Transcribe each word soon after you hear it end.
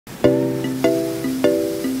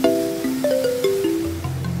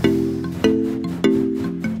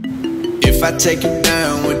If I take you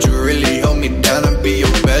down, would you really hold me down and be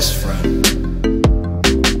your best friend?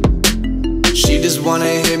 She just wanna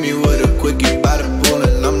hit me with a quickie by the pool,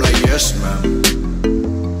 and I'm like, yes, ma'am.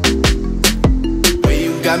 But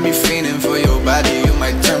you got me feeling for your body, you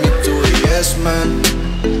might turn me to a yes, man.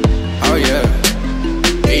 Oh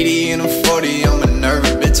yeah. 80 and I'm 40, I'm a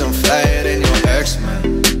nervous bitch, I'm flyer than your ex, man.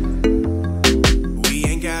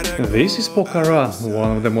 This is Pokhara,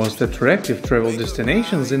 one of the most attractive travel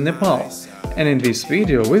destinations in Nepal. And in this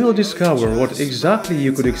video we will discover what exactly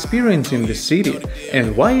you could experience in the city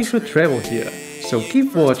and why you should travel here. So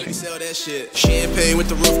keep watching. Champagne with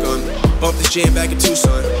the roof gun. Bump this jam back in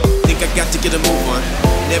Tucson. Think I got to get a move on.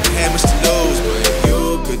 Never had much to lose, but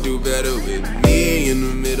you could do better with me in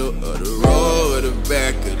the middle of the road or the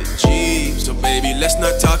back of the Jeep. So baby, let's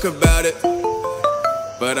not talk about it,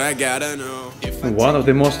 but I gotta know. One of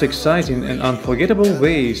the most exciting and unforgettable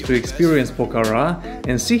ways to experience Pokhara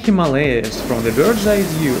and see Himalayas from the bird's eye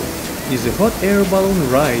view is the hot air balloon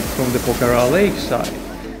ride from the Pokhara lakeside,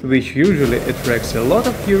 which usually attracts a lot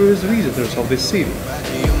of curious visitors of the city.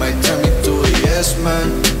 You might turn me to a yes, man.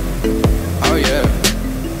 Oh yeah.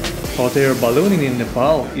 Hot air ballooning in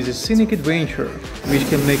Nepal is a scenic adventure which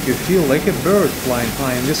can make you feel like a bird flying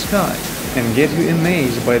high in the sky and get you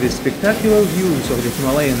amazed by the spectacular views of the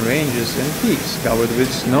Himalayan ranges and peaks covered with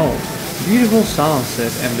snow, beautiful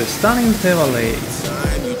sunset and the stunning Theva Lake.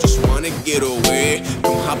 You just wanna get away,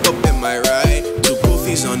 come hop up in my ride. Two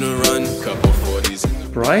goofies on the run, couple 40s in the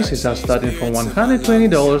Prices are starting from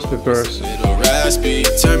 $120 per person. little raspy.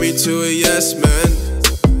 Turn me to a yes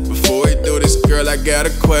man. Before we do this, girl, I got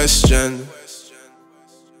a question.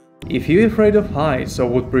 If you're afraid of heights or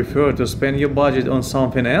would prefer to spend your budget on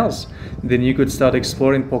something else, then you could start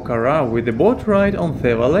exploring Pokhara with the boat ride on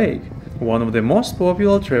Theva Lake, one of the most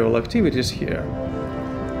popular travel activities here.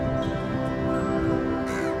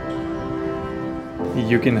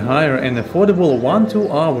 You can hire an affordable 1-2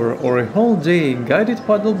 hour or a whole day guided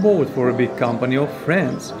paddle boat for a big company of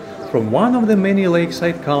friends from one of the many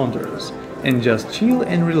lakeside counters and just chill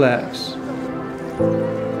and relax.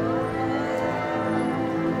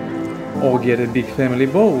 Or get a big family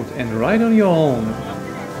boat and ride on your own,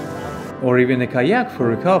 or even a kayak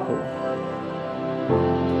for a couple.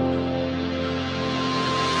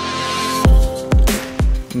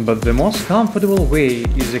 But the most comfortable way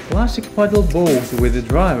is a classic paddle boat with a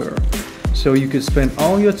driver, so you could spend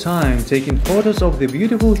all your time taking photos of the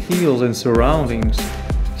beautiful hills and surroundings,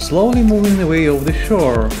 slowly moving away off the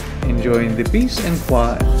shore, enjoying the peace and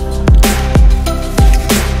quiet.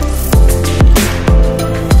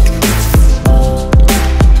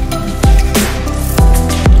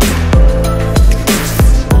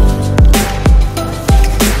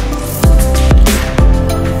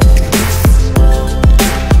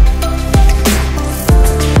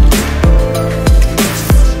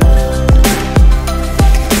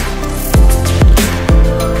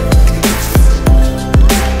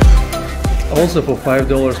 Also for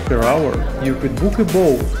 $5 per hour, you could book a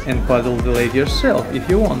boat and paddle the lake yourself if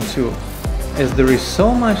you want to, as there is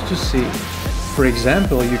so much to see. For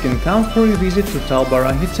example, you can come for a visit to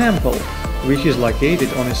Talbarahi Temple, which is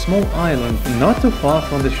located on a small island not too far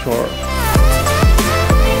from the shore.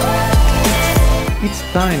 It's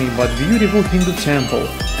tiny but beautiful Hindu temple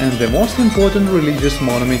and the most important religious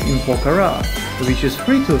monument in Pokhara, which is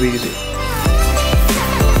free to visit.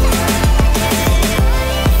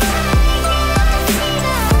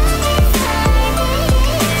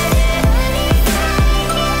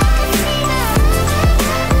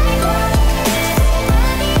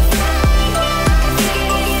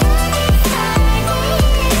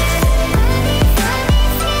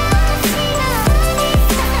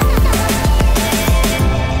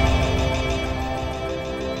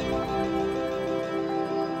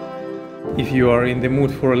 If you are in the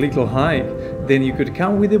mood for a little hike, then you could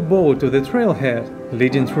come with a boat to the trailhead,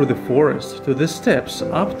 leading through the forest to the steps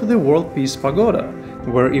up to the World Peace Pagoda,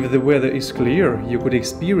 where if the weather is clear, you could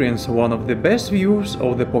experience one of the best views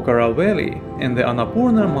of the Pokhara Valley and the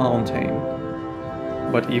Annapurna mountain.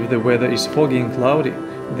 But if the weather is foggy and cloudy,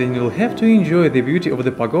 then you'll have to enjoy the beauty of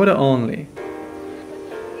the pagoda only.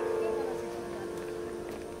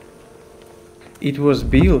 It was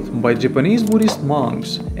built by Japanese Buddhist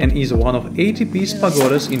monks and is one of 80 peace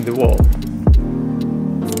pagodas in the world.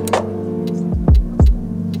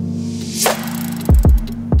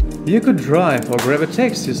 You could drive or grab a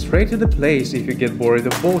taxi straight to the place if you get bored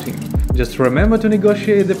of boating. Just remember to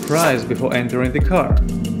negotiate the price before entering the car.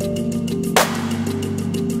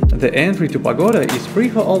 The entry to pagoda is free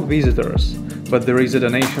for all visitors, but there is a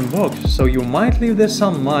donation box, so you might leave there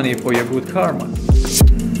some money for your good karma.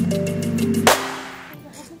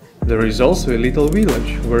 There is also a little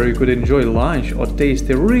village where you could enjoy lunch or taste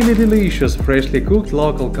a really delicious freshly cooked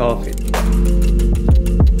local coffee.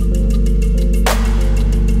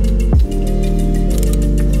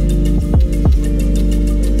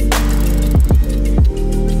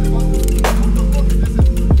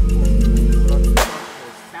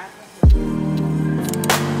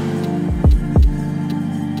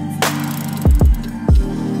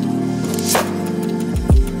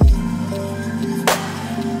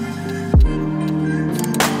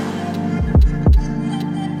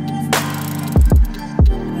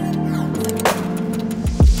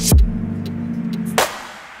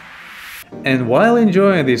 And while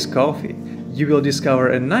enjoying this coffee, you will discover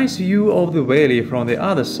a nice view of the valley from the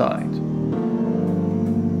other side.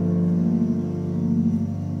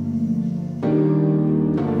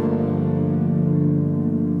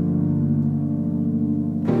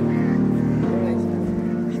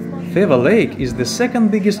 Theva Lake is the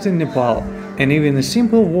second biggest in Nepal, and even a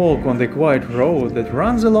simple walk on the quiet road that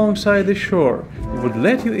runs alongside the shore would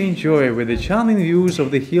let you enjoy with the charming views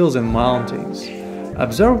of the hills and mountains.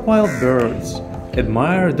 Observe wild birds,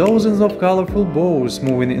 admire dozens of colorful boats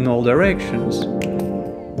moving in all directions,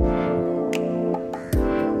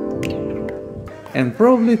 and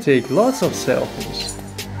probably take lots of selfies.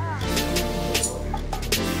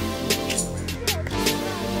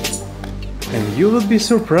 And you would be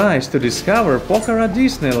surprised to discover Pokhara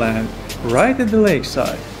Disneyland right at the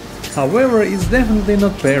lakeside. However, it's definitely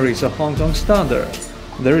not Paris or Hong Kong standard.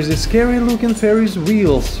 There is a scary-looking Ferris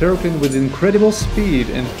wheel circling with incredible speed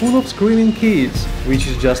and full of screaming kids, which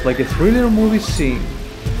is just like a thriller movie scene,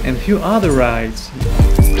 and few other rides.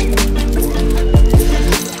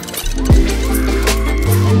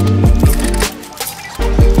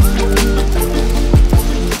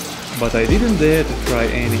 But I didn't dare to try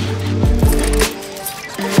any.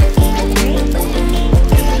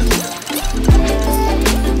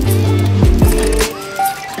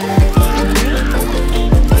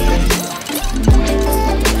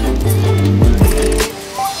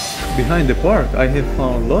 Behind the park I have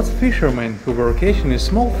found lots of fishermen who were catching a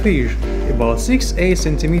small fish about 6–8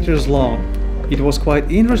 centimeters long. It was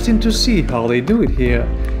quite interesting to see how they do it here,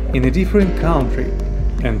 in a different country.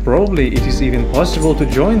 And probably it is even possible to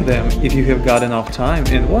join them if you have got enough time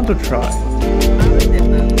and want to try.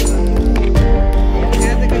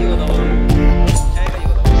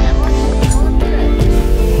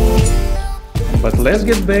 But let's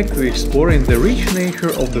get back to exploring the rich nature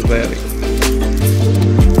of the valley.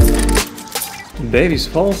 Davis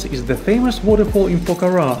Falls is the famous waterfall in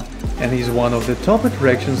Pokhara and is one of the top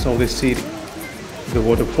attractions of the city. The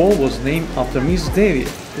waterfall was named after Miss Devi,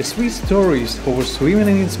 a Swiss tourist who was swimming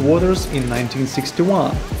in its waters in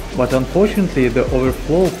 1961, but unfortunately the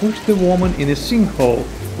overflow pushed the woman in a sinkhole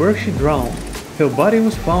where she drowned. Her body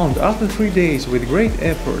was found after 3 days with great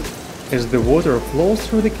effort, as the water flows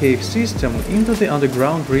through the cave system into the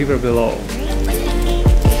underground river below.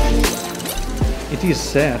 It is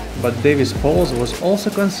sad, but Davis Falls was also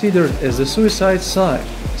considered as a suicide site,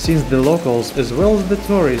 since the locals as well as the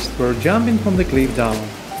tourists were jumping from the cliff down.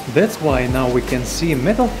 That's why now we can see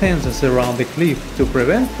metal fences around the cliff to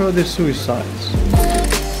prevent further suicides.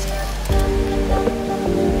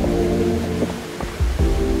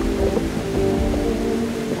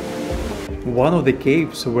 One of the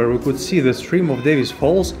caves where we could see the stream of Davis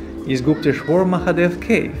Falls is Gupteshwar Mahadev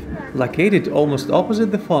Cave, located almost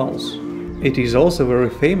opposite the falls. It is also very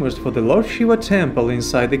famous for the Lord Shiva temple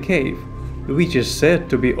inside the cave, which is said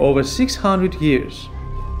to be over 600 years.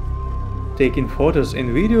 Taking photos and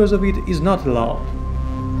videos of it is not allowed.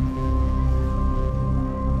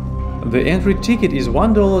 The entry ticket is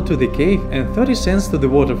 $1 to the cave and 30 cents to the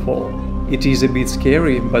waterfall. It is a bit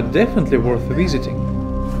scary, but definitely worth visiting.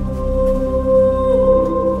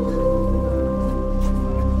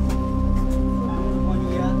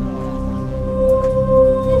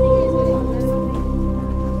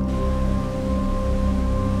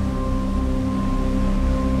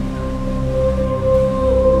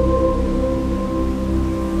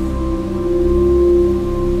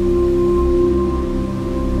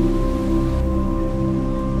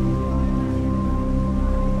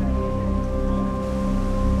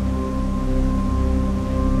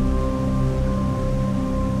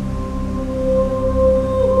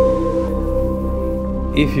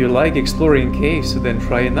 If you like exploring caves, then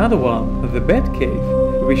try another one, the Bat Cave,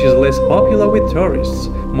 which is less popular with tourists,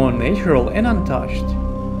 more natural and untouched.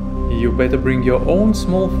 You better bring your own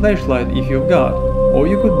small flashlight if you've got, or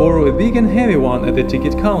you could borrow a big and heavy one at the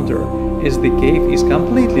ticket counter, as the cave is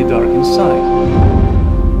completely dark inside.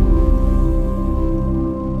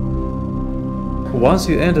 Once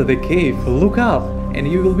you enter the cave, look up and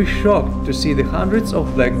you will be shocked to see the hundreds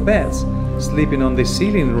of black bats sleeping on the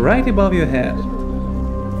ceiling right above your head.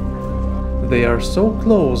 They are so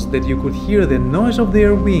close that you could hear the noise of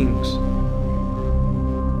their wings.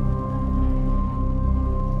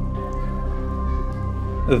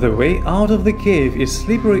 The way out of the cave is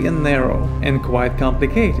slippery and narrow and quite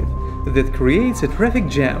complicated. That creates a traffic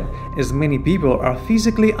jam, as many people are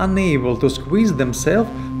physically unable to squeeze themselves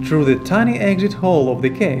through the tiny exit hole of the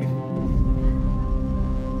cave.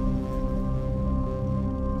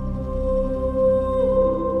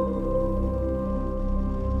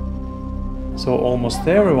 So almost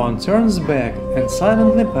everyone turns back and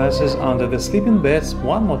silently passes under the sleeping beds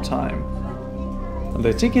one more time.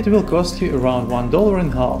 The ticket will cost you around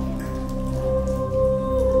 $1.50.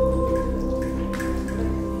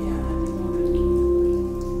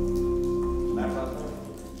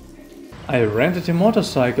 I rented a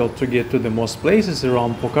motorcycle to get to the most places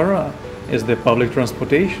around Pokhara, as the public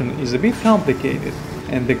transportation is a bit complicated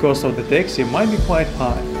and the cost of the taxi might be quite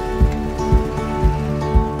high.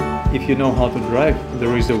 If you know how to drive,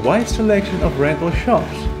 there is a wide selection of rental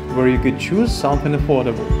shops where you could choose something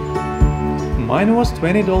affordable. Mine was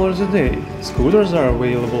 $20 a day. Scooters are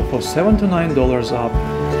available for $7 to $9 up.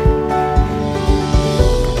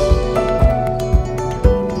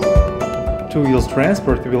 Two Wheels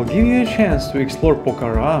Transport will give you a chance to explore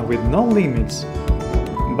Pokhara with no limits.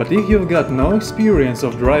 But if you've got no experience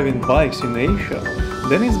of driving bikes in Asia,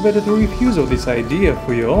 then it's better to refuse of this idea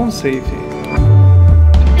for your own safety.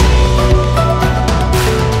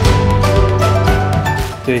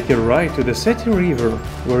 Take a ride to the Seti River,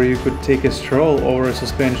 where you could take a stroll over a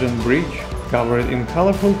suspension bridge covered in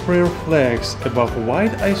colorful prayer flags above a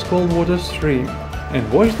wide ice-cold water stream, and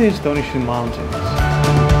watch the astonishing mountains.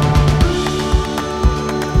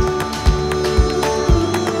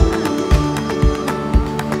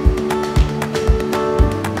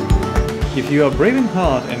 If you are brave in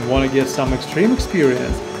heart and want to get some extreme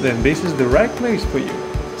experience, then this is the right place for you.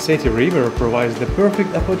 Seti River provides the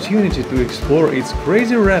perfect opportunity to explore its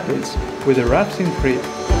crazy rapids with a rafting trip.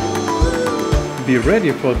 Be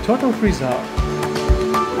ready for total freeze-out.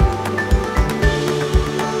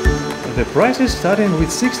 The price is starting with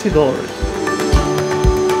 $60.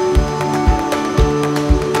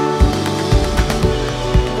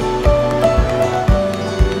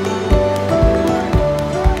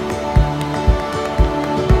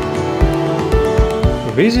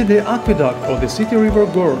 Visit the aqueduct of the Seti River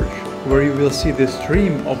Gorge, where you will see the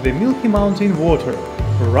stream of the milky mountain water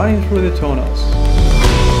running through the tunnels.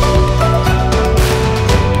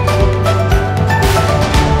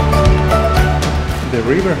 The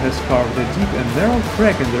river has carved a deep and narrow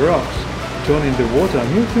crack in the rocks, turning the water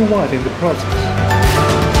milky white in the process.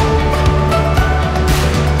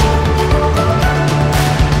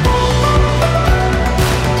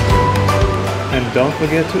 And don't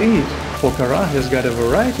forget to eat. Pokhara has got a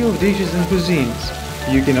variety of dishes and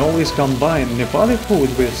cuisines. You can always combine Nepali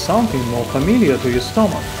food with something more familiar to your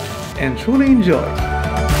stomach and truly enjoy.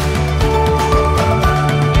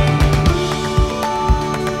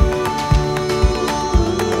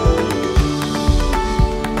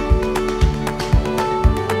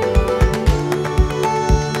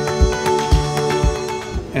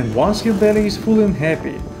 And once your belly is full and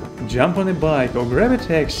happy, jump on a bike or grab a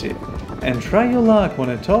taxi and try your luck on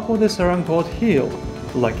the top of the Sarangkot hill,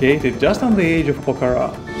 located just on the edge of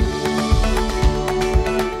Pokhara.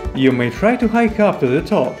 You may try to hike up to the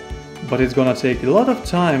top, but it's gonna take a lot of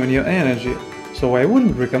time and your energy, so I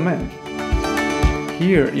wouldn't recommend.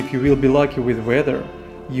 Here, if you will be lucky with weather,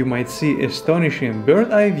 you might see astonishing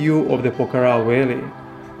bird-eye view of the Pokhara Valley,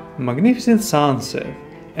 magnificent sunset,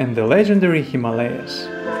 and the legendary Himalayas.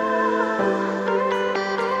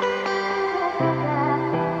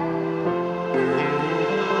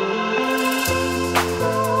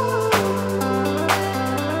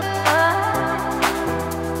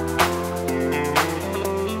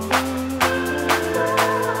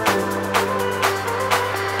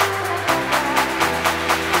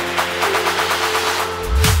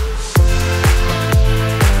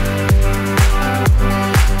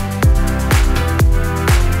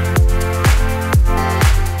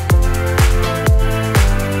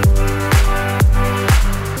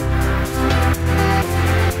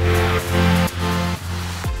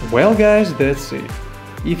 Well guys, that's it.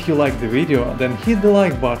 If you liked the video, then hit the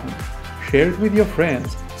like button, share it with your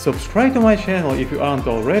friends, subscribe to my channel if you aren't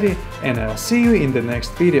already, and I'll see you in the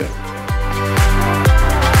next video.